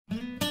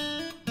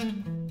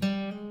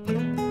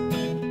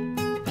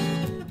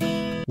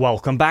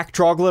Welcome back,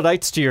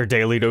 Troglodytes, to your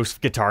daily dose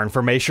of guitar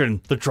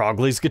information, the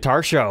Trogly's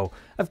Guitar Show.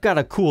 I've got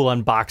a cool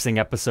unboxing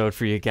episode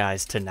for you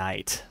guys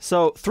tonight.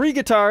 So, 3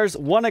 guitars,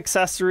 1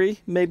 accessory,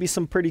 maybe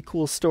some pretty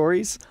cool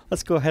stories.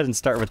 Let's go ahead and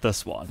start with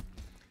this one.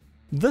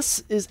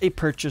 This is a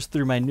purchase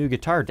through my new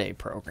Guitar Day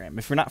program.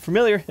 If you're not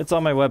familiar, it's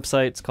on my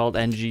website. It's called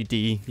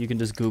NGD. You can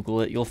just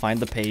Google it. You'll find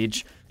the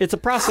page. It's a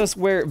process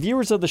where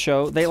viewers of the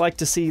show, they like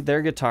to see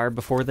their guitar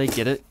before they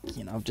get it,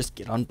 just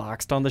get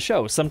unboxed on the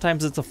show.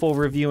 Sometimes it's a full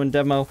review and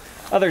demo.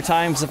 Other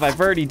times, if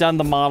I've already done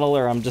the model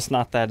or I'm just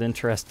not that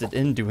interested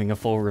in doing a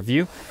full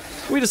review,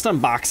 we just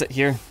unbox it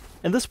here.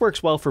 And this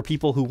works well for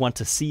people who want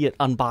to see it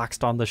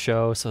unboxed on the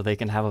show so they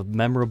can have a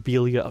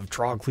memorabilia of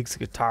Trogly's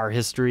guitar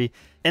history.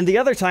 And the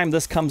other time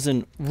this comes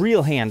in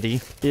real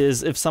handy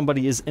is if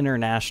somebody is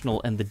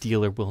international and the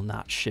dealer will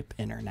not ship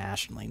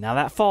internationally. Now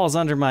that falls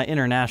under my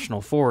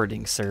international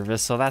forwarding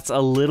service, so that's a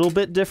little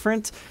bit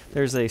different.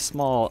 There's a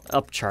small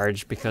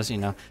upcharge because,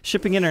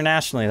 shipping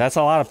internationally, that's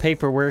a lot of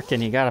paperwork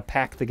and you gotta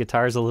pack the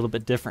guitars a little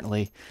bit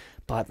differently.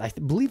 But I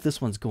believe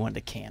this one's going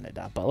to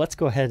Canada. But let's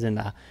go ahead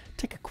and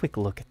take a quick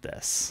look at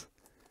this.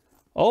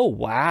 Oh,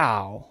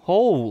 wow.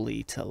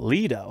 Holy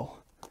Toledo.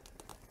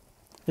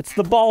 It's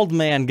the Bald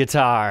Man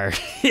guitar.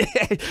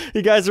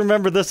 You guys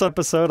remember this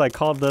episode? I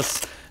called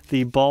this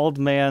the Bald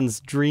Man's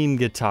Dream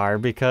Guitar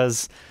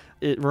because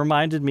it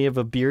reminded me of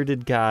a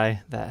bearded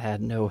guy that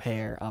had no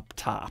hair up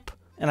top.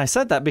 And I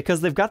said that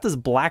because they've got this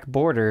black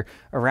border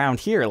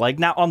around here. Like,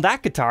 now on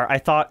that guitar, I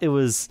thought it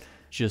was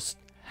just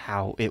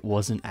how it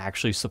wasn't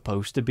actually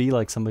supposed to be,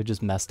 like somebody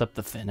just messed up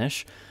the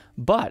finish.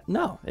 But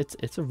no,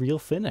 it's a real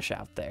finish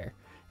out there.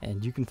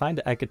 And you can find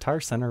it at Guitar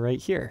Center right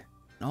here.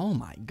 Oh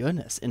my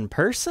goodness, in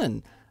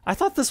person. I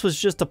thought this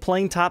was just a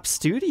plain top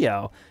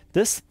studio.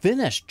 This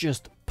finish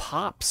just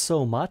pops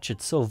so much,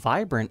 it's so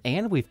vibrant,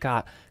 and we've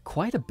got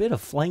quite a bit of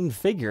flame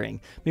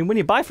figuring. I mean, when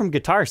you buy from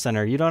Guitar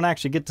Center, you don't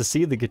actually get to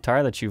see the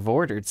guitar that you've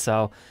ordered,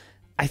 so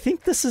I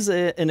think this is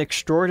an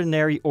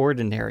extraordinary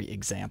ordinary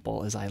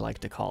example, as I like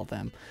to call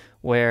them,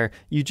 where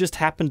you just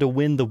happen to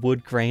win the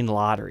wood grain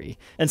lottery.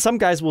 And some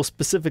guys will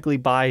specifically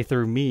buy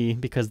through me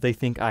because they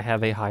think I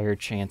have a higher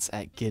chance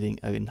at getting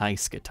a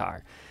nice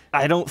guitar.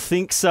 I don't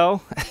think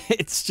so.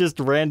 It's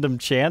just random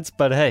chance,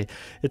 but hey,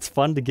 it's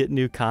fun to get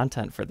new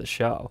content for the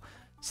show.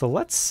 So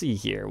let's see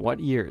here. What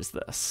year is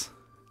this?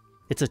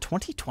 It's a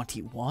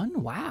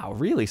 2021? Wow,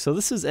 really? So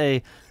this is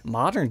a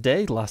modern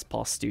day Les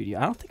Paul Studio.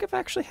 I don't think I've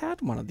actually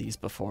had one of these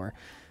before.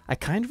 I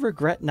kind of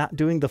regret not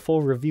doing the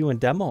full review and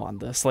demo on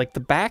this. Like, the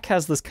back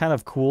has this kind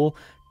of cool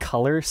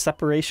color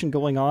separation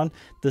going on.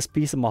 This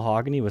piece of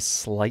mahogany was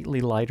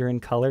slightly lighter in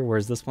color,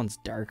 whereas this one's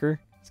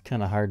darker. It's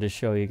kind of hard to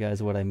show you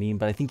guys what I mean,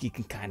 but I think you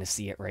can kind of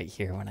see it right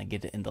here when I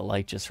get it in the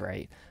light just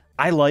right.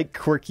 I like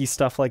quirky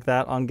stuff like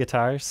that on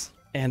guitars.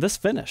 And this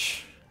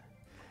finish,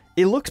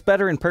 it looks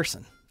better in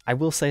person. I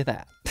will say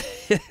that.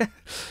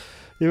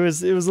 It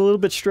was a little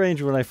bit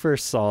strange when I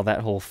first saw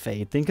that whole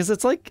fade thing, because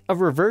it's like a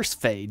reverse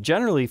fade.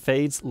 Generally,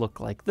 fades look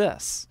like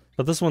this,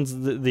 but this one's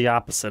the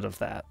opposite of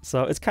that.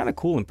 So it's kind of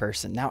cool in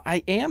person. Now,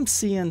 I am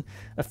seeing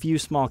a few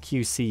small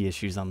QC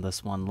issues on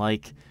this one.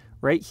 Like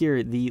right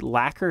here, the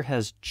lacquer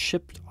has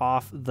chipped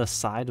off the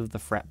side of the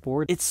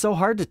fretboard. It's so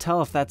hard to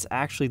tell if that's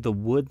actually the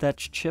wood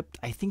that's chipped.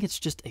 I think it's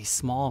just a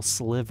small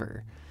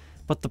sliver.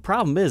 But the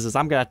problem is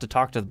I'm gonna have to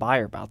talk to the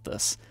buyer about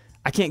this.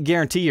 I can't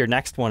guarantee your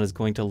next one is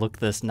going to look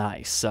this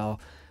nice, so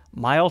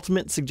my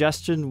ultimate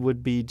suggestion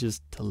would be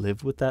just to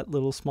live with that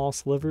little small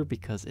sliver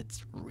because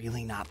it's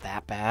really not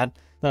that bad.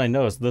 Then I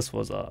noticed this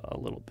was a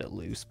little bit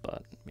loose,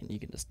 but I mean, you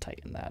can just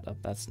tighten that up.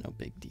 That's no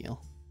big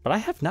deal. But I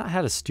have not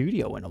had a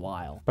studio in a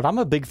while, but I'm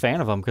a big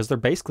fan of them because they're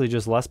basically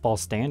just Les Paul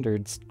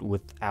standards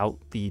without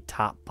the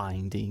top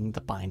binding,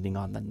 the binding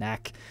on the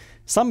neck.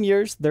 Some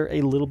years they're a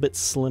little bit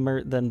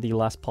slimmer than the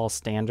Les Paul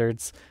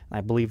standards, and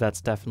I believe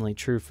that's definitely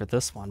true for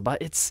this one,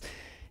 but it's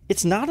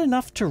not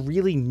enough to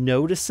really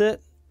notice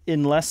it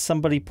unless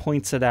somebody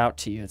points it out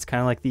to you. It's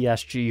kind of like the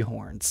SG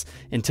horns.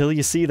 Until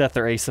you see that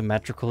they're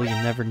asymmetrical, you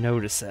never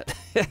notice it.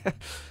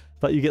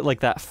 But you get like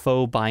that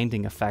faux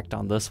binding effect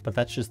on this, but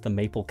that's just the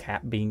maple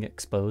cap being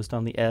exposed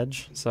on the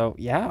edge. So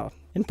yeah,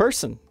 in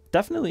person,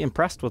 definitely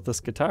impressed with this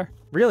guitar.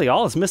 Really,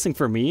 all it's missing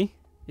for me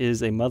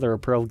is a mother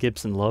of pearl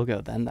Gibson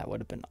logo. Then that would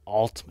have been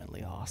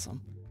ultimately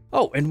awesome.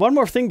 Oh, and one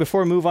more thing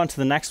before we move on to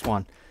the next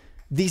one.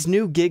 These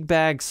new gig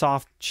bag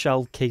soft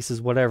shell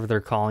cases, whatever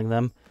they're calling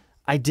them,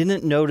 I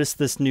didn't notice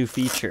this new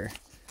feature.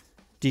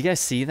 Do you guys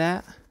see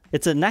that?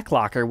 It's a neck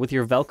locker with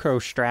your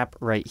Velcro strap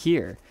right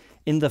here.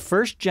 In the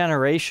first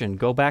generation,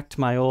 go back to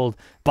my old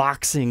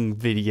boxing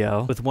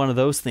video with one of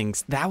those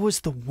things, that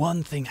was the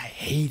one thing I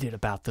hated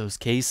about those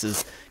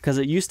cases, because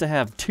it used to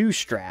have 2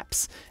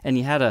 straps and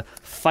you had to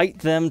fight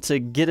them to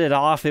get it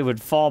off. It would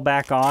fall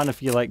back on.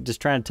 If you like just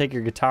trying to take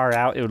your guitar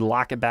out, it would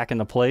lock it back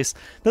into place.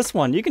 This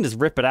one, you can just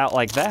rip it out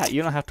like that.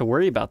 You don't have to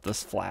worry about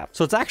this flap.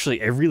 So it's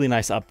actually a really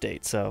nice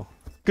update. So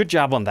good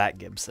job on that,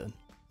 Gibson.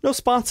 No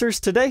sponsors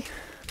today.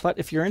 But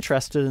if you're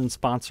interested in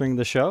sponsoring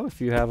the show, if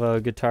you have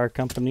a guitar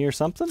company or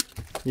something,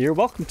 you're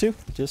welcome to.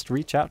 Just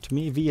reach out to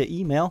me via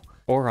email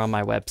or on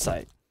my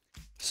website.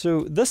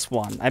 So this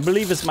one, I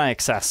believe, is my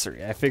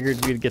accessory. I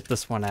figured we'd get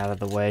this one out of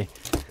the way.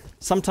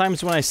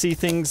 Sometimes when I see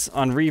things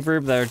on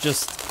Reverb that are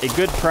just a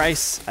good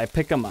price, I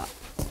pick them up.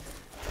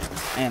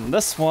 And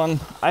this one,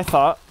 I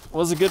thought,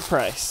 was a good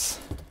price.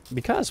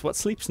 Because what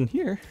sleeps in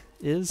here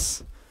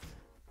is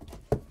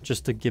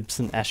just a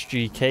Gibson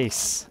SG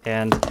case.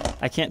 And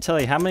I can't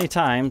tell you how many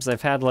times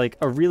I've had like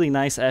a really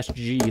nice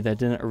SG that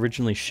didn't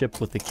originally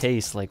ship with the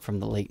case, like from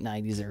the late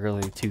 90s or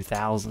early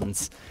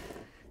 2000s.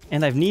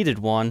 And I've needed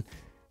one,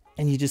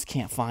 and you just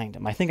can't find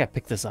them. I think I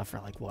picked this up for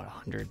like, what,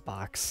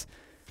 $100?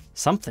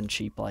 Something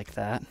cheap like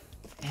that.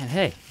 And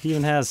hey, it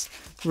even has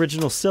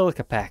original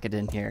silica packet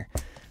in here.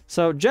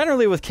 So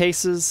generally with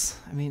cases,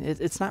 I mean,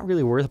 it's not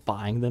really worth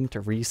buying them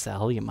to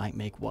resell. You might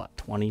make, what,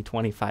 20,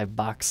 25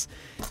 bucks.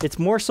 It's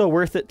more so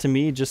worth it to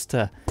me just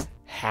to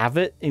have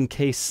it in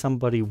case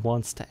somebody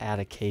wants to add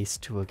a case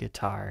to a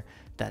guitar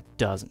that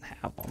doesn't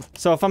have them.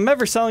 So if I'm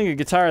ever selling a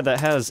guitar that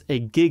has a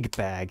gig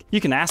bag,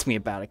 you can ask me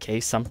about a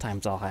case.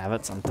 Sometimes I'll have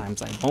it,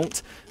 sometimes I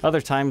won't.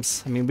 Other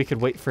times, I mean, we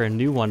could wait for a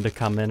new one to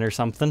come in or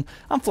something.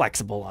 I'm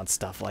flexible on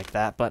stuff like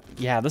that, but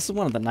yeah, this is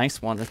one of the nice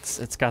ones.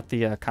 It's got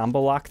the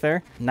combo lock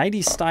there.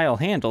 90s style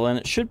handle, and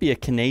it should be a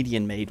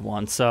Canadian made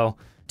one. So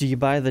do you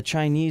buy the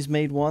Chinese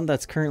made one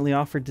that's currently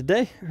offered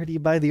today, or do you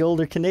buy the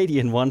older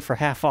Canadian one for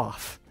half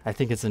off? I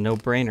think it's a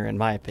no-brainer in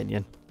my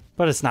opinion.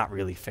 But it's not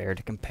really fair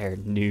to compare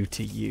new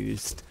to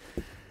used.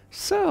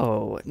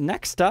 So,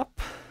 next up,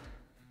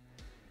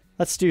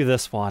 let's do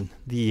this one,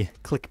 the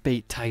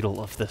clickbait title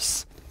of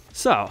this.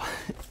 So,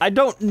 I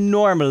don't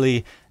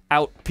normally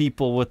out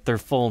people with their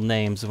full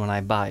names when I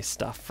buy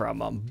stuff from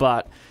them,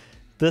 but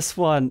this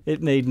one,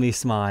 it made me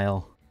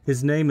smile.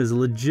 His name is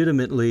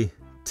legitimately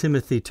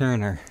Timothy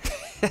Turner.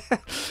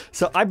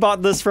 So I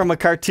bought this from a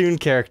cartoon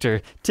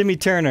character, Timmy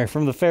Turner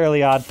from the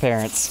Fairly Odd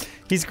Parents.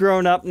 He's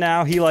grown up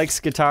now, he likes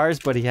guitars,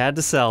 but he had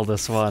to sell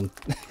this one.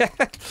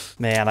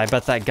 Man, I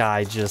bet that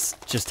guy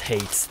just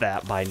hates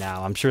that by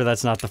now. I'm sure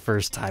that's not the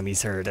first time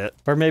he's heard it.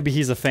 Or maybe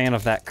he's a fan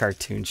of that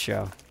cartoon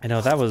show. I know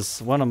that was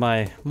one of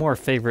my more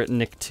favorite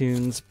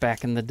Nicktoons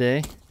back in the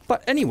day.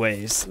 But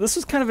anyways, this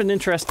was kind of an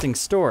interesting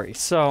story.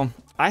 So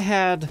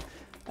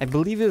I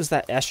believe it was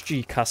that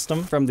SG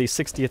Custom from the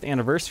 60th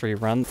anniversary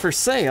run for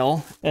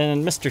sale,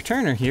 and Mr.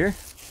 Turner here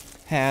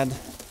had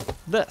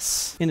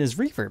this in his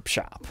reverb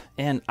shop,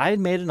 and I had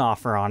made an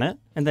offer on it,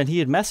 and then he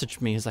had messaged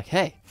me. He's like,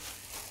 hey,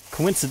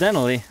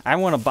 coincidentally, I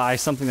want to buy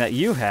something that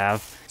you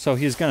have, so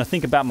he was going to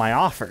think about my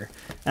offer.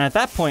 And at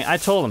that point, I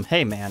told him,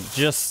 hey man,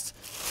 just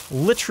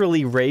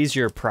literally raise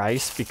your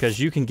price because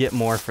you can get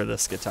more for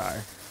this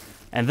guitar,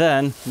 and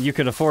then you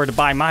could afford to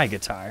buy my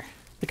guitar.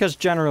 Because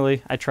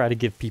generally, I try to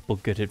give people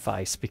good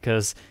advice,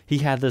 because he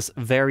had this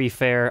very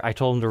fair, I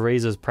told him to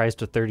raise his price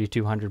to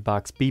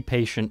 $3,200. Be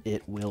patient,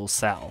 it will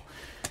sell.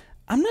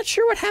 I'm not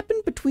sure what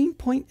happened between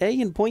point A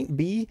and point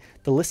B.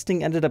 The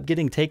listing ended up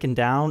getting taken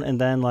down, and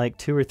then like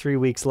 2 or 3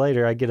 weeks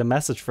later, I get a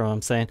message from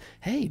him saying,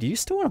 hey, do you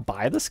still want to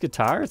buy this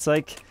guitar? It's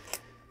like,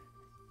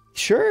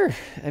 sure.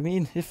 I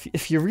mean,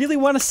 if you really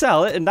want to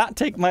sell it and not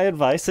take my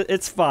advice,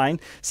 it's fine.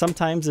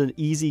 Sometimes an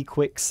easy,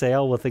 quick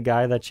sale with a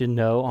guy that you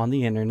know on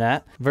the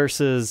internet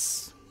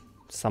versus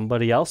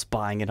somebody else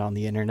buying it on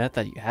the internet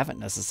that you haven't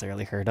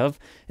necessarily heard of,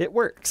 it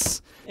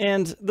works.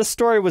 And the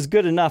story was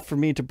good enough for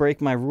me to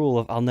break my rule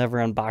of I'll never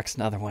unbox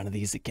another one of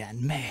these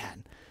again.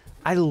 Man,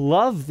 I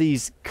love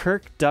these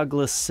Kirk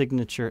Douglas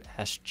signature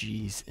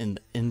SGs in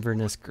the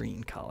Inverness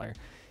green color.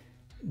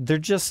 They're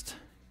just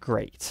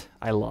great.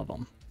 I love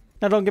them.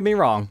 Now, don't get me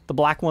wrong, the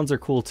black ones are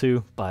cool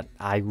too, but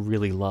I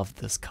really love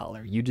this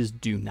color. You just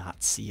do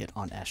not see it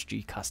on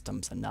SG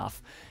Customs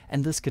enough.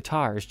 And this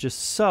guitar is just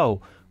so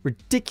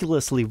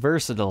ridiculously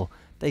versatile,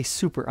 they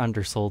super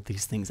undersold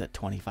these things at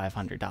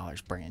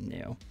 $2,500 brand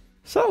new.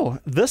 So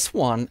this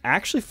one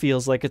actually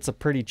feels like it's a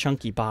pretty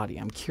chunky body.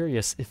 I'm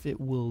curious if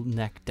it will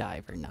neck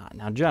dive or not.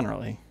 Now,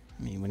 generally,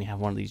 I mean, when you have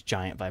one of these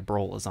giant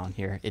vibrolas on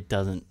here, it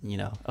doesn't, you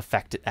know,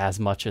 affect it as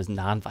much as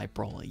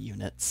non-vibrola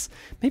units.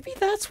 Maybe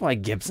that's why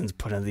Gibson's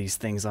putting these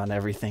things on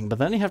everything, but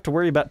then you have to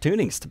worry about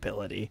tuning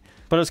stability.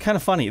 But it was kind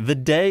of funny. The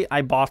day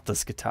I bought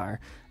this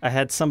guitar, I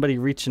had somebody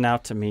reaching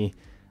out to me.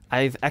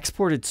 I've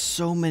exported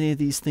so many of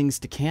these things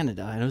to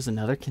Canada, and it was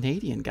another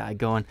Canadian guy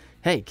going,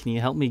 hey, can you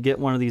help me get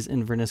one of these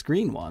Inverness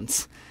green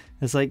ones?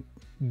 It's like,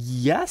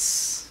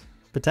 yes,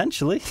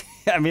 potentially.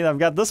 I mean, I've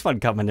got this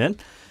one coming in.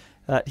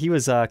 He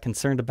was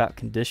concerned about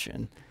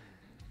condition.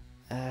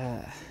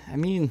 I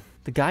mean,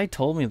 the guy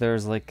told me there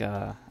was like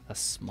a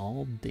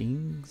small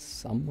ding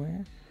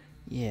somewhere.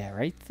 Yeah,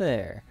 right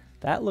there.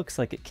 That looks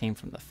like it came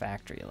from the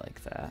factory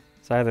like that.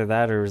 So either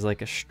that or it was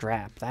like a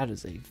strap. That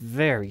is a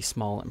very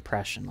small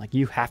impression. Like,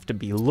 you have to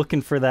be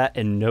looking for that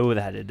and know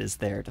that it is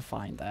there to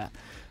find that.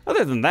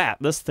 Other than that,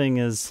 this thing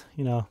is,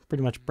 you know,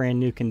 pretty much brand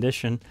new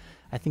condition.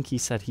 I think he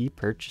said he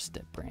purchased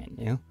it brand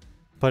new.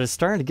 But it's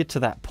starting to get to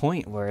that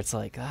point where it's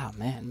like, oh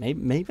man,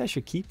 maybe I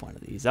should keep one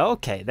of these.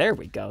 Okay, there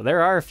we go.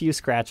 There are a few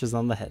scratches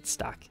on the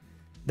headstock.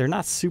 They're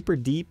not super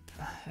deep.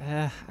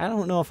 I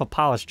don't know if a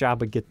polished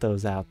job would get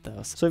those out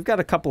though. So we've got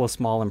a couple of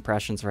small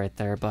impressions right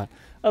there, but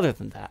other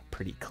than that,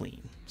 pretty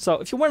clean. So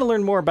if you want to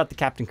learn more about the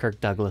Captain Kirk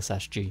Douglas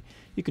SG,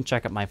 you can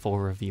check out my full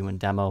review and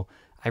demo.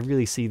 I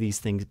really see these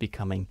things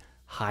becoming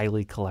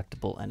highly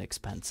collectible and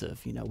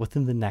expensive, you know,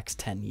 within the next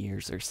 10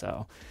 years or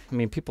so. I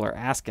mean, people are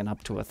asking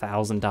up to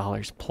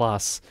 $1,000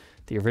 plus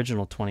the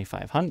original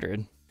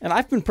 $2,500. And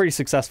I've been pretty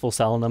successful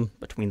selling them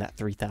between that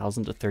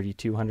 $3,000 to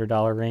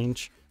 $3,200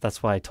 range.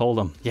 That's why I told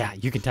them, yeah,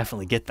 you can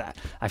definitely get that.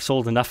 I've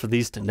sold enough of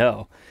these to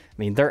know. I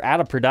mean, they're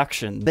out of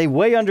production. They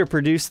way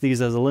underproduced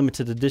these as a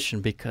limited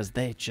edition because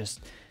they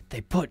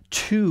put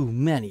too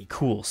many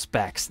cool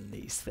specs in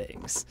these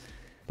things.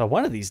 But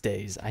one of these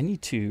days, I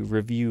need to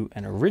review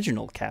an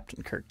original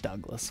Captain Kirk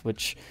Douglas,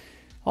 which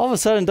all of a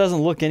sudden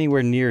doesn't look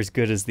anywhere near as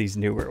good as these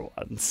newer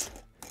ones.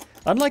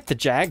 Unlike the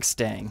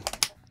Jagstang,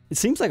 it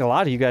seems like a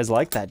lot of you guys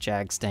like that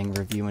Jagstang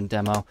review and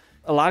demo.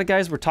 A lot of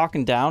guys were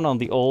talking down on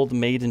the old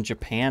made in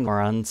Japan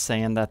runs,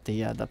 saying that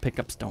the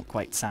pickups don't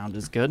quite sound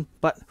as good.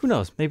 But who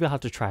knows, maybe I'll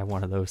have to try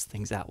one of those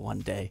things out one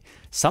day.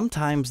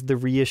 Sometimes the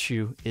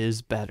reissue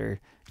is better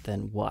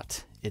than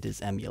what it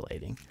is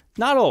emulating.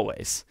 Not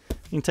always.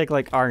 You can take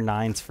like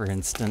R9s for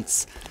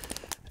instance.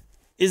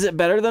 Is it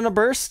better than a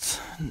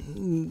burst?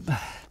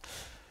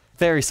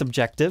 Very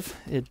subjective.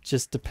 It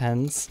just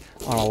depends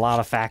on a lot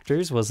of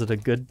factors. Was it a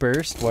good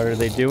burst? What are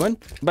they doing?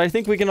 But I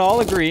think we can all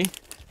agree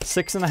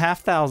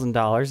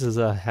 $6,500 is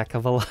a heck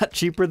of a lot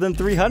cheaper than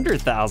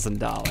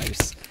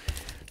 $300,000.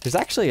 There's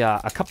actually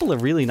a couple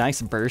of really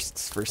nice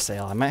bursts for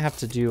sale. I might have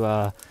to do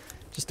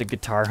just a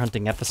guitar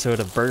hunting episode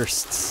of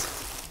bursts.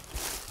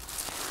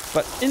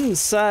 But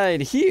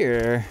inside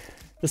here,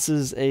 this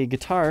is a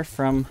guitar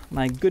from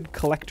my good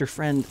collector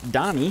friend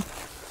Donnie.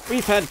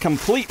 We've had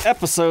complete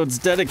episodes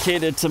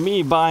dedicated to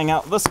me buying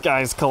out this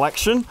guy's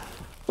collection,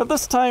 but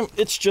this time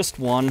it's just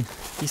one.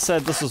 He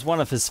said this was one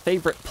of his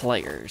favorite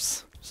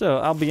players. So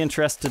I'll be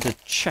interested to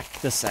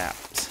check this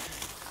out.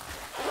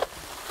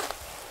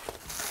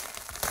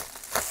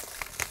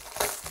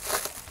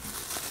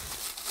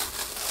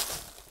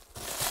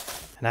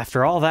 And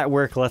after all that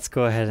work, let's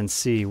go ahead and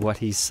see what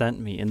he sent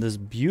me in this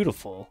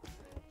beautiful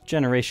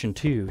Generation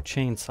 2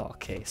 chainsaw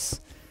case.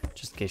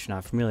 Just in case you're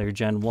not familiar,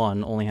 Gen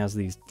 1 only has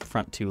these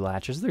front two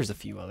latches. There's a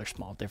few other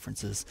small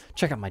differences.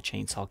 Check out my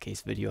chainsaw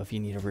case video if you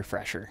need a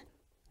refresher.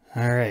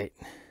 All right.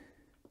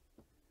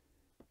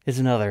 Here's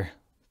another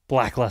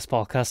Black Les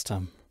Paul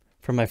custom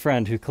from my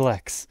friend who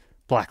collects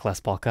Black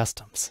Les Paul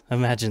customs.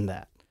 Imagine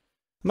that.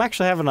 I'm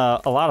actually having a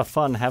lot of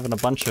fun having a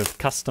bunch of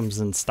customs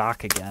in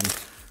stock again.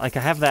 Like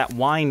I have that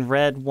wine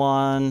red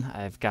one,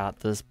 I've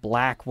got this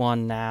black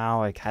one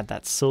now, I had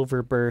that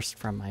silver burst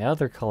from my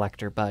other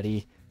collector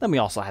buddy. Then we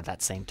also had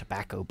that same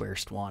tobacco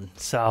burst one.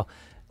 So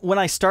when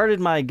I started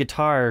my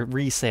guitar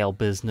resale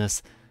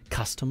business,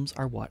 customs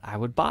are what I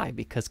would buy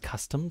because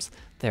customs,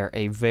 they're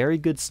a very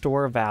good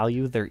store of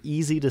value, they're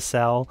easy to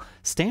sell.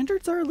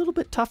 Standards are a little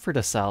bit tougher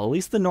to sell, at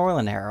least the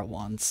Norland era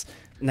ones.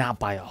 Not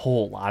by a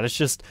whole lot, it's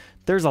just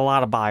there's a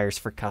lot of buyers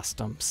for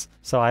customs.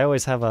 So I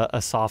always have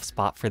a soft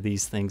spot for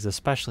these things,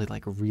 especially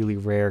like really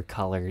rare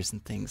colors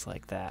and things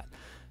like that.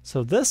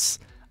 So this,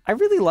 I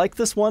really like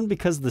this one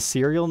because the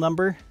serial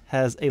number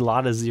has a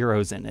lot of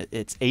zeros in it.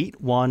 It's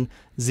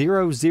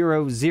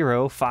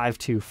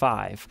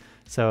 810000525.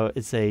 So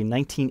it's a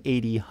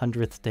 1980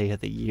 100th day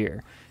of the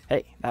year.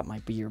 Hey, that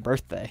might be your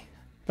birthday.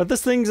 But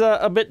this thing's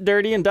a bit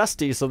dirty and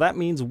dusty, so that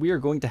means we are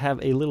going to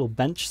have a little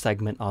bench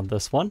segment on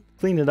this one.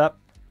 Clean it up,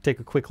 take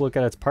a quick look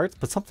at its parts,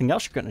 but something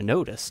else you're going to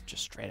notice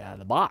just straight out of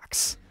the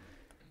box.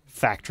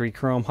 Factory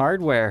chrome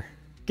hardware.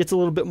 Gets a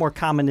little bit more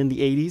common in the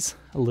 80s,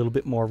 a little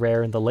bit more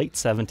rare in the late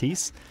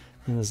 70s.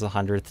 And this is the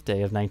 100th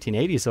day of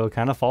 1980, so it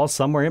kind of falls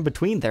somewhere in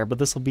between there, but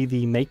this will be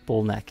the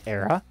maple neck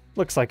era.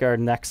 Looks like our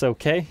neck's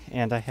okay,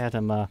 and I had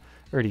him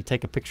already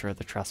take a picture of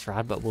the truss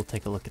rod, but we'll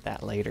take a look at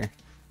that later.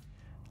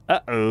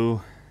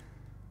 Uh-oh.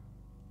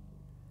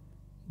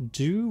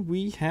 Do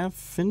we have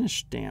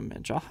finish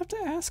damage? I'll have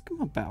to ask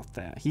him about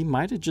that. He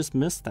might have just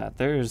missed that.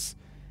 There's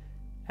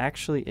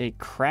actually a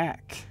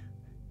crack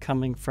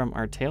coming from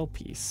our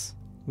tailpiece,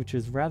 which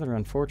is rather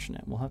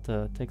unfortunate. We'll have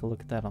to take a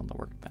look at that on the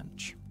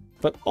workbench.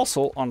 But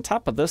also, on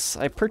top of this,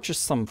 I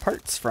purchased some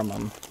parts from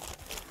him.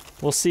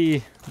 We'll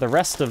see the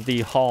rest of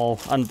the haul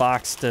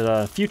unboxed at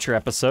a future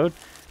episode.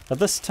 But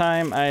this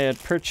time I had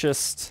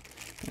purchased,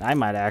 I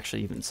might have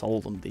actually even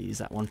sold them these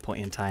at one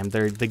point in time.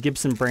 They're the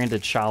Gibson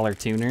branded Schaller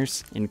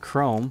tuners in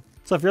chrome.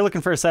 So if you're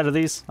looking for a set of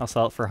these, I'll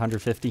sell it for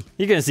 $150.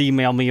 You can just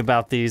email me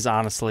about these.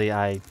 Honestly,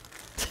 I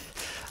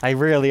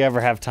rarely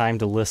ever have time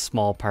to list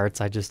small parts.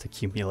 I just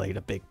accumulate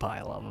a big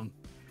pile of them.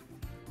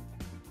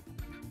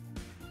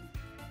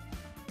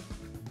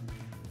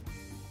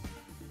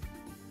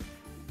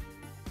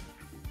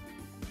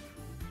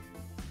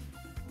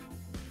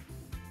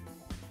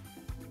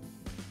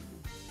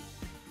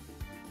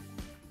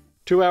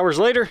 Two hours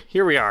later,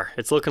 here we are.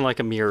 It's looking like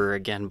a mirror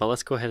again, but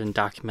let's go ahead and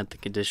document the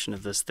condition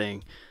of this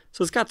thing.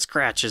 So it's got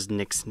scratches,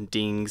 nicks, and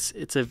dings.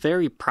 It's a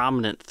very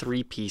prominent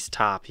three-piece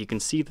top. You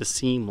can see the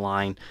seam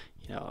line,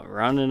 you know,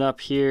 running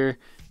up here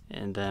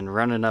and then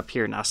running up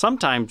here. Now,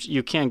 sometimes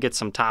you can get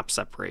some top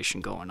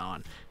separation going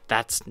on.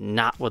 That's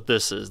not what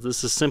this is.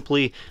 This is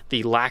simply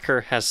the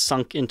lacquer has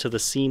sunk into the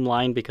seam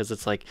line because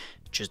it's like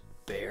just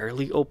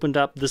barely opened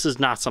up. This is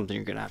not something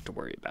you're gonna have to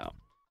worry about.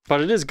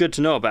 But it is good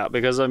to know about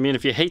because, I mean,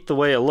 if you hate the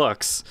way it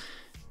looks,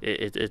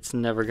 it's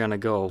never gonna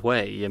go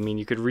away. I mean,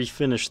 you could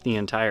refinish the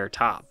entire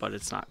top, but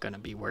it's not gonna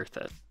be worth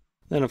it.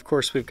 Then, of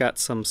course, we've got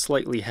some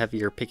slightly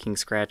heavier picking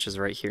scratches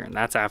right here, and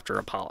that's after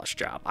a polish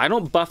job. I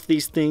don't buff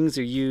these things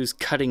or use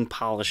cutting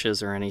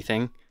polishes or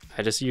anything.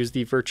 I just use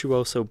the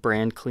Virtuoso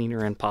brand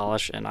cleaner and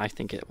polish, and I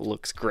think it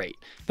looks great.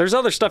 There's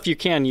other stuff you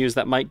can use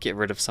that might get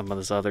rid of some of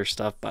this other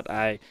stuff, but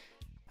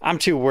I'm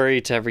too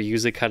worried to ever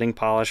use a cutting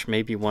polish.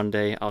 Maybe one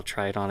day I'll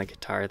try it on a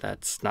guitar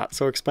that's not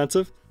so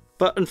expensive.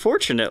 But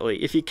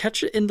unfortunately, if you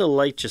catch it in the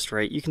light just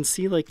right, you can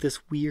see like this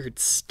weird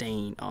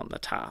stain on the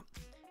top.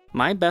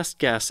 My best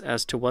guess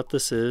as to what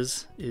this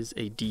is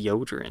a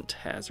deodorant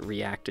has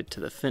reacted to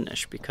the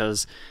finish,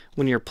 because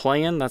when you're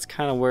playing, that's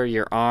kind of where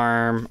your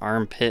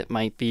armpit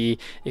might be.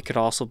 It could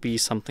also be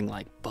something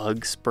like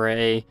bug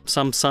spray.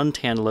 Some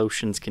suntan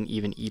lotions can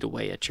even eat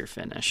away at your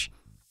finish.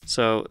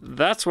 So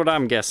that's what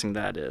I'm guessing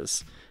that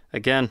is.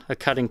 Again, a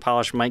cutting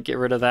polish might get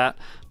rid of that,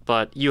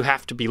 but you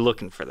have to be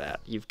looking for that.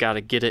 You've got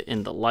to get it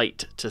in the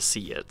light to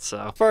see it.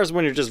 So as far as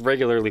when you're just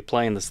regularly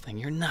playing this thing,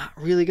 you're not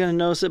really going to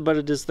notice it, but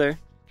it is there.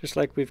 Just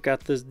like we've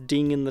got this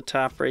ding in the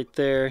top right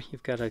there.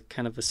 You've got a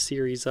kind of a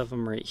series of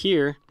them right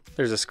here.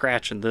 There's a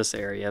scratch in this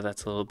area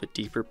that's a little bit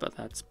deeper, but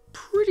that's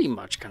pretty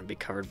much going to be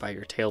covered by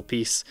your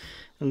tailpiece.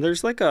 And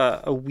there's like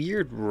a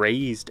weird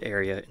raised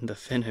area in the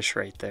finish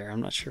right there.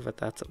 I'm not sure what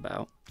that's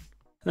about.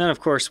 And then,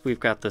 of course, we've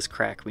got this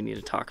crack we need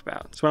to talk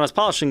about. So when I was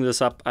polishing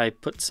this up, I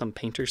put some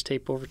painter's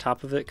tape over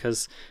top of it,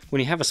 because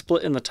when you have a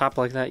split in the top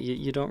like that,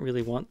 you don't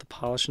really want the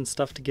polish and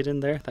stuff to get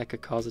in there. That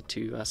could cause it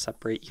to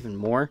separate even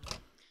more.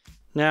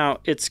 Now,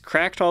 it's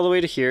cracked all the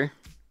way to here,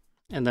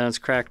 and then it's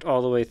cracked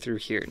all the way through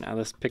here. Now,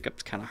 this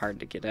pickup's kind of hard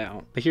to get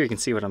out, but here you can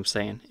see what I'm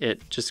saying.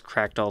 It just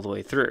cracked all the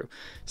way through.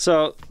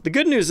 So the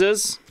good news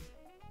is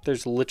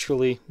there's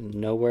literally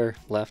nowhere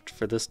left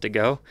for this to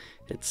go.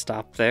 It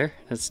stopped there,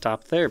 and it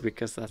stopped there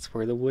because that's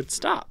where the wood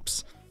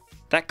stops.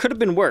 That could have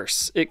been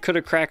worse. It could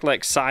have cracked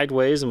like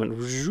sideways and went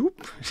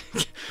whoop.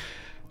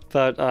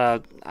 But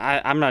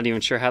I'm not even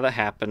sure how that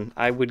happened.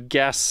 I would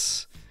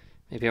guess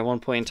maybe at one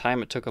point in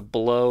time it took a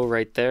blow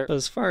right there. But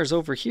as far as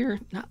over here,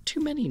 not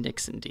too many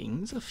nicks and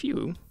dings, a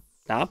few.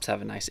 Knobs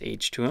have a nice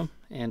age to them.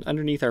 And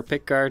underneath our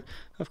pick guard,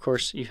 of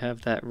course, you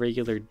have that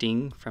regular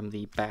ding from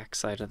the back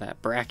side of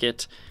that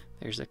bracket.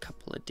 There's a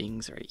couple of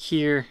dings right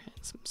here,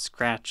 and some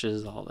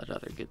scratches, all that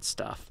other good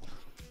stuff.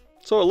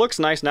 So it looks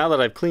nice now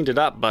that I've cleaned it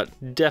up,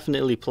 but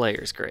definitely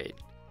player's grade.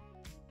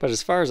 But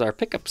as far as our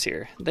pickups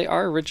here, they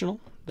are original.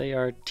 They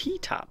are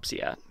T-tops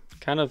yet.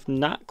 Kind of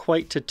not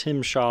quite to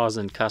Tim Shaw's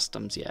and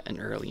Customs yet in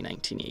early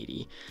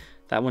 1980.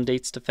 That one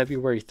dates to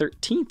February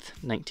 13th,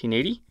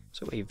 1980.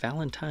 So a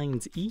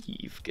Valentine's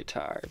Eve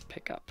guitar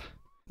pickup.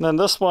 And then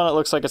this one, it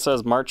looks like it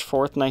says March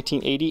 4th,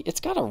 1980.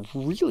 It's got a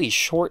really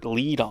short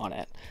lead on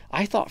it.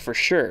 I thought for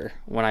sure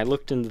when I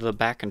looked into the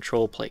back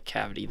control plate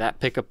cavity,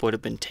 that pickup would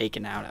have been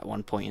taken out at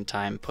one point in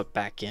time, put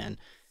back in.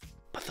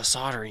 But the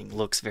soldering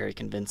looks very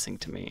convincing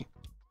to me.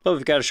 But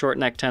we've got a short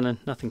neck tenon,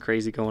 nothing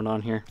crazy going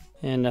on here.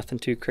 And nothing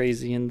too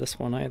crazy in this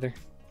one either.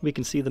 We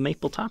can see the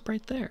maple top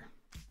right there.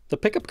 The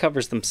pickup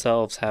covers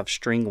themselves have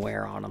string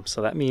wear on them,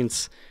 so that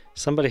means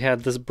somebody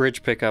had this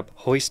bridge pickup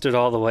hoisted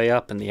all the way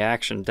up and the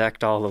action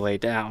decked all the way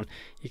down.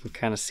 You can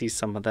kind of see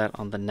some of that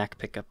on the neck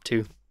pickup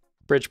too.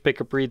 Bridge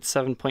pickup reads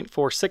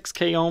 7.46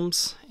 k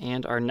ohms,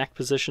 and our neck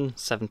position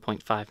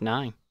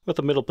 7.59, with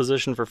a middle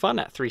position for fun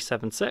at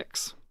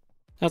 376.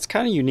 Now, what's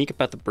kind of unique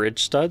about the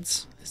bridge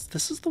studs is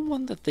this is the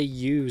one that they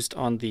used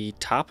on the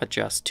top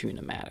adjust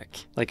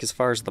Tune-o-matic, like as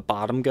far as the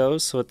bottom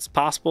goes, so it's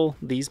possible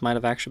these might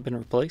have actually been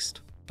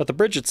replaced. But the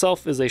bridge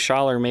itself is a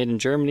Schaller made in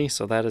Germany,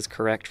 so that is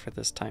correct for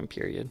this time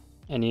period.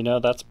 And you know,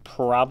 that's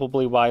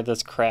probably why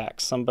this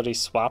cracks. Somebody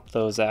swapped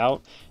those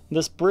out.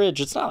 This bridge,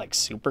 it's not like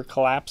super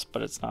collapsed,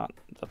 but it's not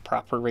the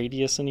proper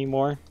radius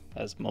anymore,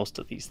 as most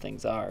of these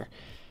things are.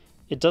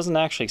 It doesn't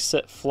actually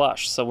sit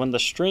flush, so when the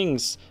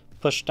strings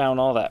push down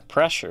all that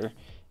pressure,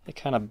 it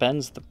kind of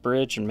bends the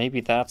bridge, and maybe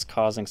that's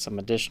causing some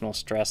additional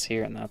stress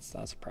here, and that's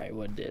probably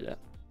what did it.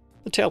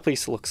 The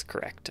tailpiece looks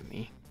correct to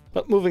me.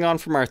 But moving on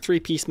from our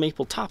 3-piece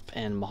maple top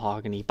and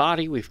mahogany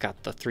body, we've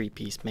got the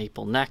 3-piece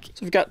maple neck.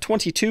 So we've got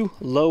 22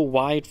 low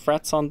wide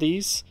frets on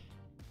these.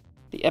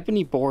 The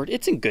ebony board,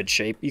 it's in good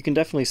shape. You can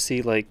definitely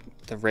see like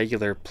the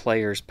regular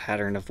player's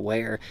pattern of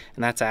wear,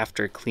 and that's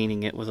after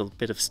cleaning it with a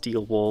bit of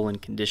steel wool and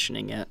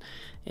conditioning it.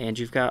 And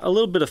you've got a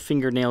little bit of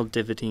fingernail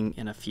divoting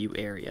in a few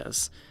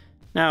areas.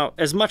 Now,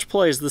 as much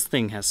play as this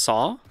thing has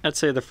saw, I'd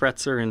say the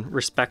frets are in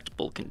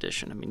respectable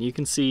condition. I mean, you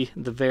can see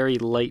the very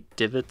light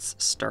divots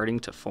starting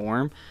to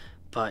form,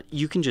 but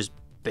you can just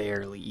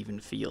barely even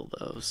feel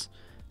those.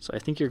 So I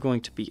think you're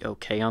going to be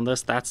okay on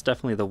this. That's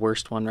definitely the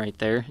worst one right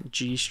there.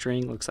 G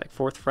string looks like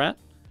 4th fret.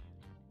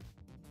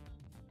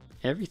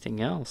 Everything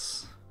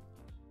else,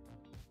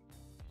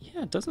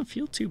 yeah, it doesn't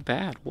feel too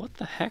bad. What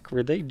the heck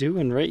were they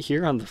doing right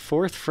here on the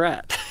 4th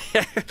fret?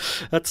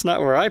 That's not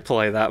where I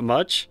play that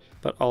much.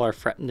 But all our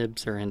fret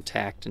nibs are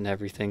intact and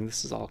everything.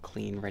 This is all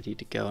clean, ready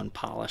to go and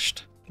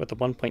polished. With a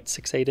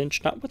 1.68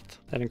 inch nut width,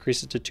 that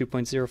increases to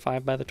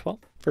 2.05 by the 12th.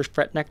 First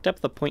fret neck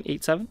depth of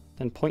 0.87,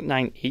 then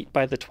 0.98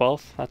 by the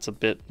 12th. That's a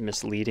bit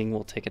misleading.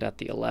 We'll take it at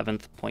the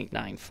 11th,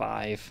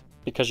 0.95.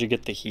 Because you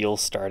get the heel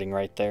starting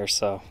right there,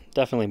 so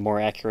definitely more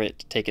accurate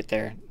to take it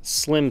there.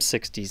 Slim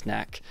 60s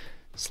neck.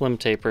 Slim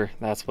taper,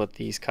 that's what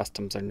these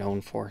customs are known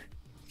for.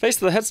 Face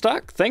of the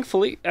headstock,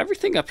 thankfully,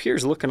 everything up here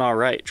is looking all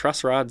right.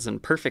 Truss rod's in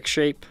perfect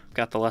shape.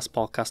 Got the Les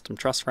Paul custom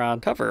truss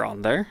rod cover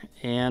on there.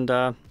 And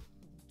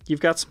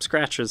you've got some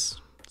scratches,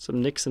 some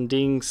nicks and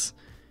dings.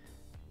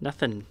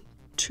 Nothing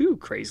too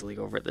crazily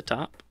over the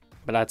top,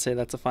 but I'd say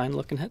that's a fine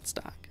looking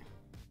headstock.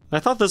 I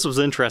thought this was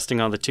interesting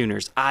on the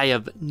tuners. I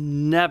have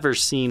never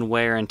seen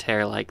wear and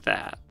tear like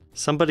that.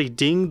 Somebody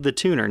dinged the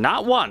tuner,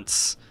 not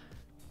once,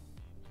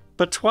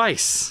 but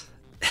twice.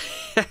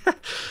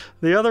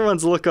 The other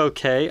ones look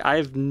okay.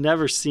 I've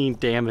never seen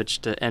damage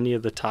to any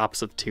of the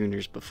tops of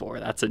tuners before.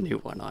 That's a new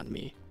one on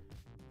me.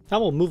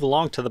 Now we'll move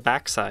along to the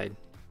backside.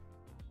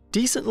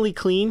 Decently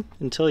clean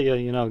until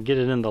you get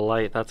it in the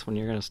light. That's when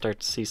you're going to start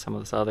to see some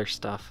of this other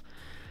stuff.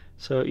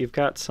 So you've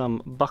got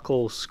some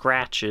buckle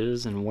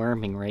scratches and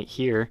worming right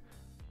here.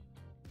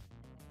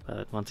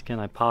 But once again,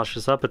 I polish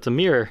this up. It's a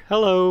mirror.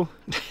 Hello!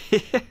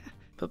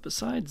 But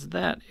besides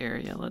that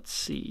area, let's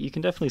see. You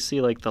can definitely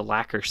see like the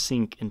lacquer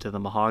sink into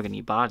the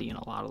mahogany body in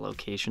a lot of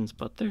locations,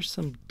 but there's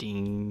some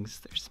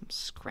dings, there's some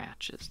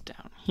scratches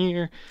down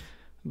here.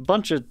 A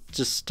bunch of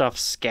just stuff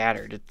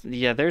scattered.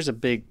 Yeah, there's a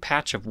big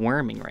patch of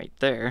worming right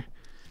there.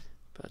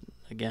 But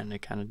again,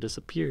 it kind of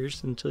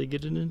disappears until you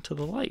get it into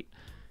the light.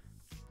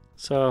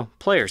 So,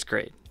 player's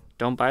grade.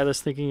 Don't buy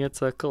this thinking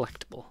it's a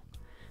collectible.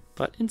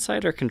 But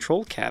inside our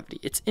control cavity,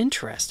 it's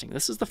interesting.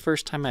 This is the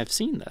first time I've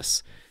seen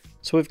this.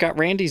 So we've got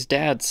Randy's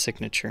dad's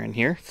signature in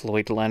here,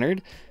 Floyd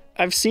Leonard.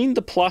 I've seen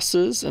the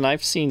pluses and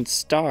I've seen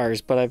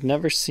stars, but I've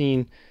never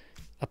seen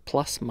a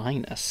plus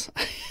minus.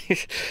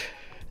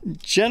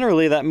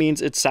 Generally, that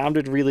means it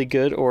sounded really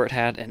good or it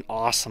had an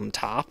awesome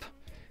top.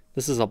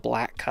 This is a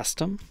black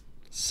custom,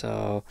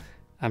 so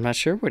I'm not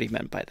sure what he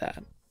meant by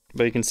that.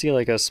 But you can see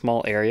like a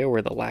small area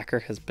where the lacquer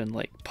has been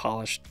like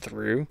polished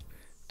through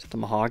to the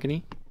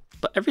mahogany.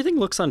 But everything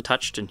looks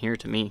untouched in here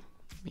to me.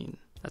 I mean,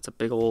 that's a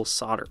big old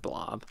solder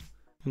blob.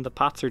 And the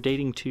pots are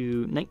dating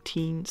to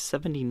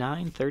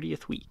 1979,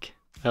 30th week.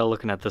 Well,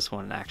 looking at this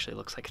one, it actually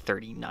looks like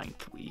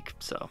 39th week,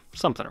 so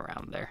something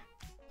around there.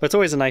 But it's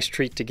always a nice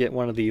treat to get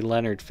one of the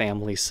Leonard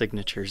family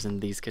signatures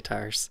in these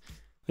guitars.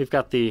 We've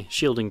got the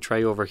shielding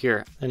tray over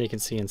here, and you can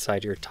see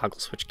inside your toggle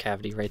switch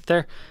cavity right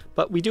there.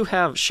 But we do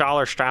have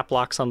Schaller strap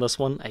locks on this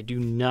one. I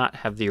do not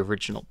have the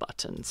original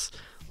buttons.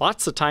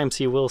 Lots of times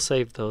he will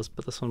save those,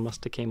 but this one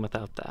must have came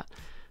without that.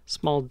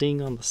 Small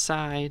ding on the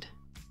side.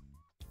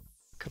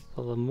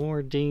 Couple of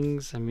more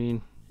dings. I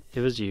mean,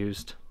 it was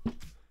used.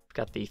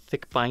 Got the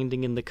thick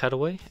binding in the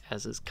cutaway,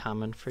 as is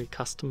common for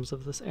customs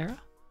of this era.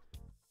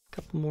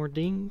 Couple more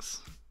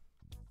dings.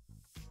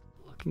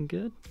 Looking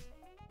good.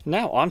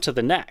 Now onto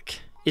the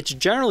neck. It's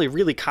generally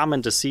really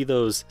common to see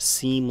those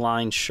seam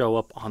lines show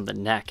up on the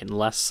neck and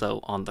less so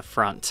on the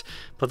front.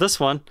 But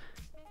this one,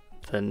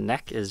 the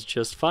neck is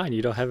just fine.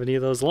 You don't have any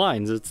of those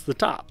lines. It's the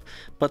top.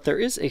 But there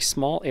is a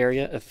small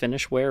area of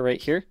finish wear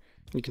right here.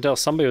 You can tell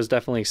somebody was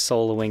definitely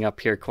soloing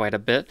up here quite a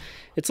bit.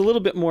 It's a little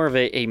bit more of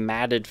a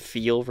matted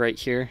feel right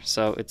here,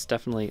 so it's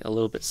definitely a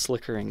little bit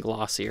slicker and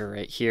glossier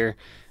right here.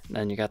 And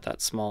then you got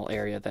that small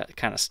area that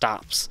kind of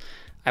stops.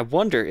 I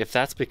wonder if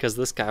that's because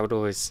this guy would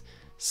always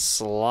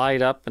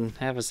slide up and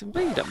have us,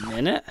 wait a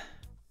minute.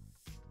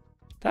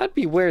 That'd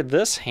be where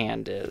this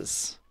hand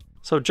is.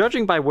 So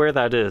judging by where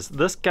that is,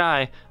 this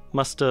guy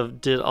must have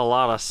did a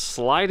lot of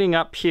sliding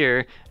up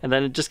here, and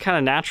then it just kind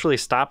of naturally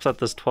stops at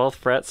this 12th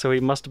fret, so he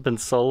must have been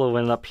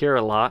soloing up here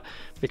a lot,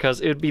 because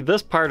it would be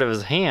this part of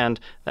his hand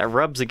that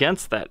rubs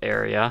against that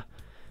area.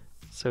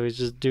 So he's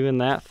just doing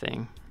that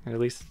thing, or at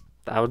least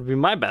that would be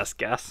my best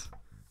guess.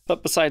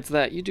 But besides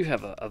that, you do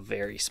have a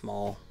very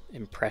small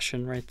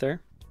impression right there.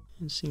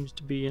 It seems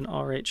to be in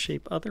alright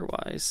shape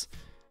otherwise.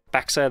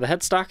 Backside of the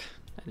headstock,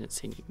 I didn't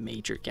see any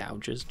major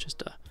gouges,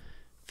 just a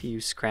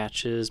few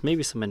scratches,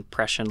 maybe some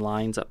impression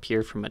lines up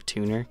here from a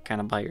tuner, kind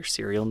of by your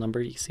serial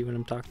number. You see what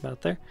I'm talking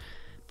about there?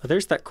 But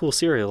there's that cool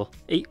serial,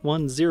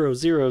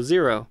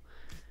 81000.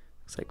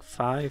 It's like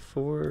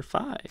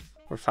 545,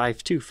 or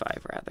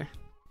 525 rather.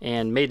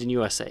 And made in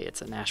USA,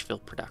 it's a Nashville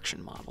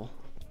production model.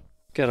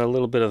 Got a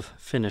little bit of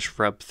finish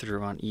rub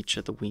through on each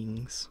of the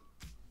wings.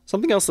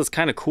 Something else that's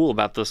kind of cool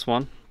about this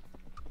one,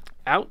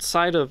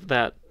 outside of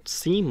that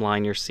seam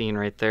line you're seeing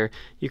right there,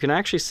 you can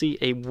actually see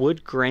a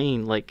wood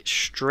grain like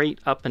straight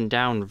up and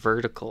down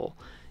vertical.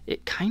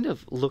 It kind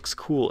of looks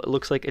cool. It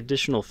looks like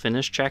additional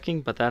finish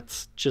checking, but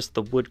that's just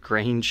the wood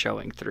grain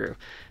showing through.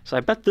 So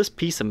I bet this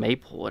piece of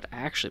maple would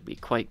actually be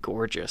quite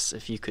gorgeous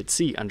if you could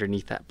see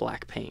underneath that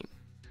black paint.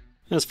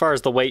 And as far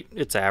as the weight,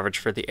 it's average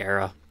for the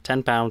era.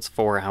 10 pounds,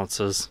 4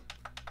 ounces.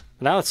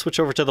 Now let's switch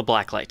over to the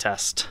blacklight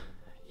test.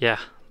 Yeah,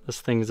 this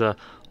thing's a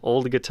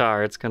old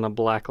guitar. It's gonna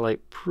blacklight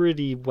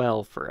pretty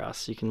well for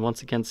us. You can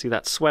once again see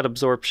that sweat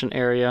absorption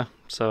area.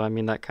 So I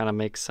mean, that kind of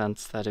makes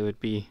sense that it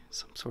would be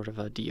some sort of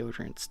a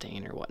deodorant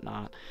stain or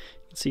whatnot.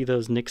 You can see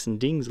those nicks and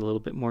dings a little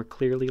bit more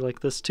clearly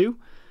like this too.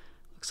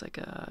 Looks like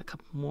a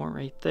couple more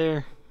right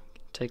there.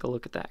 Take a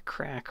look at that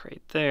crack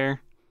right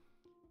there.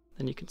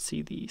 Then you can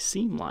see the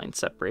seam line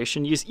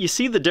separation. You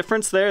see the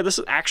difference there? This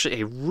is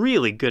actually a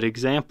really good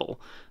example.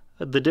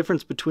 The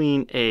difference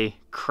between a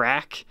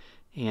crack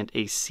and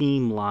a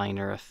seam line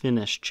or a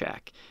finish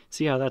check.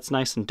 See how that's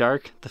nice and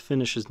dark? The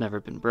finish has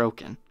never been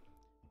broken.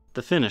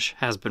 The finish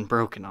has been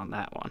broken on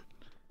that one.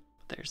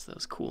 There's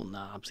those cool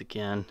knobs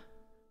again.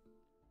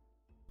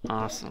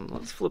 Awesome.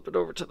 Let's flip it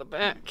over to the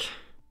back.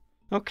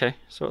 Okay,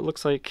 so it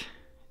looks like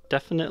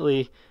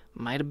definitely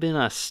might have been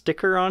a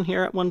sticker on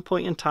here at one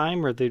point in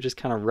time where they just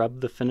kind of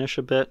rubbed the finish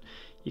a bit.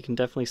 You can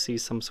definitely see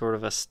some sort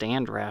of a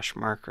stand rash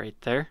mark right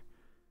there.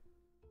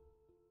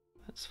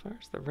 As far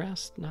as the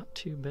rest, not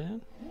too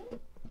bad.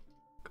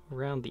 Go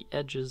around the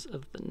edges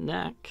of the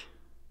neck.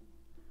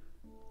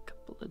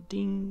 Couple of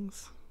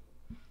dings.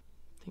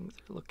 Things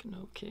are looking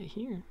okay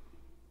here.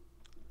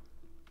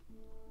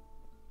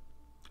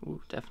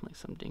 Ooh, definitely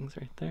some dings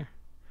right there.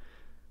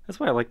 That's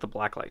why I like the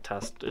blacklight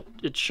test.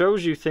 It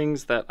shows you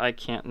things that I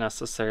can't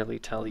necessarily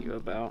tell you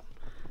about.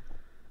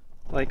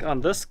 Like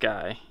on this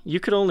guy, you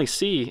could only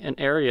see an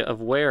area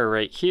of wear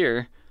right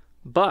here,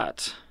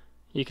 but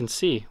you can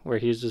see where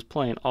he's just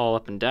playing all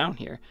up and down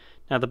here.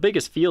 Now the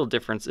biggest feel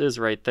difference is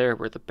right there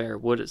where the bare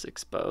wood is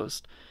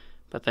exposed.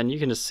 But then you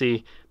can just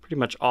see pretty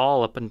much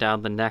all up and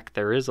down the neck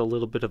there is a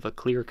little bit of a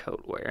clear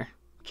coat wear.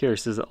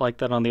 Curious, is it like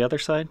that on the other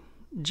side?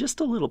 Just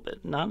a little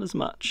bit, not as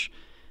much.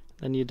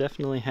 Then you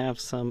definitely have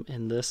some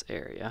in this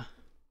area.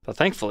 But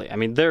thankfully, I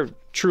mean, there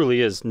truly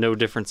is no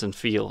difference in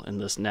feel in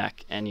this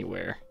neck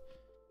anywhere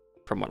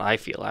from what I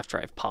feel after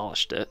I've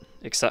polished it,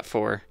 except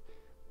for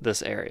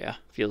this area.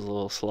 Feels a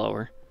little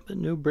slower. But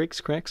no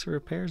breaks, cracks, or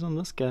repairs on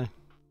this guy.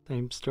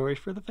 Same story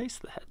for the face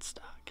of the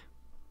headstock.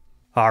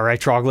 All right,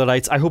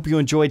 troglodytes, I hope you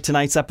enjoyed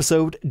tonight's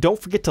episode.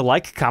 Don't forget to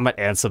like, comment,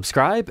 and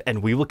subscribe,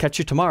 and we will catch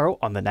you tomorrow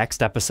on the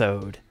next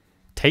episode.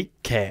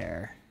 Take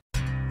care.